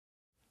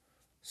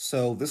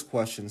So this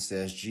question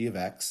says g of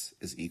x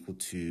is equal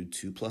to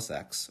 2 plus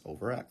x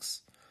over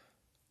x.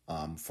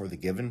 For the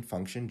given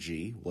function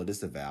g, what is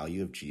the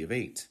value of g of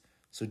 8?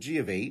 So g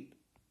of 8,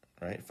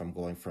 right, if I'm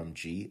going from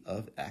g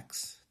of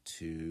x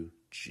to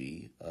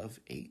g of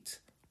 8,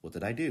 what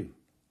did I do?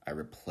 I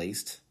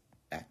replaced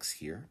x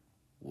here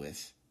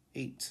with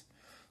 8.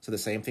 So the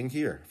same thing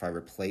here. If I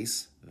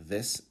replace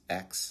this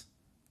x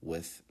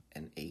with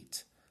an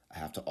 8, I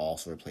have to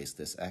also replace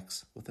this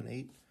x with an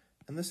 8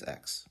 and this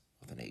x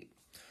with an 8.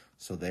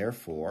 So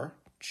therefore,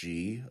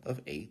 g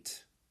of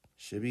 8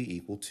 should be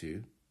equal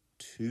to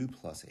 2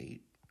 plus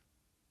 8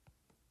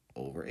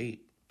 over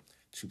 8.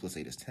 2 plus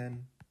 8 is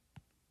 10,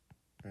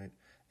 right?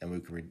 And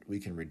we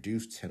can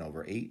reduce 10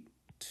 over 8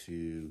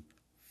 to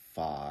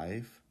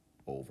 5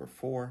 over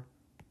 4,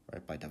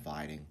 right, by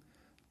dividing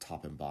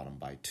top and bottom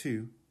by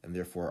 2. And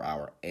therefore,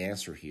 our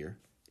answer here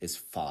is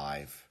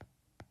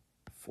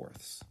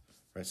 5/4,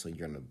 right? So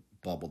you're going to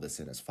bubble this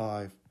in as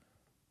 5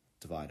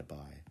 divided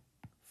by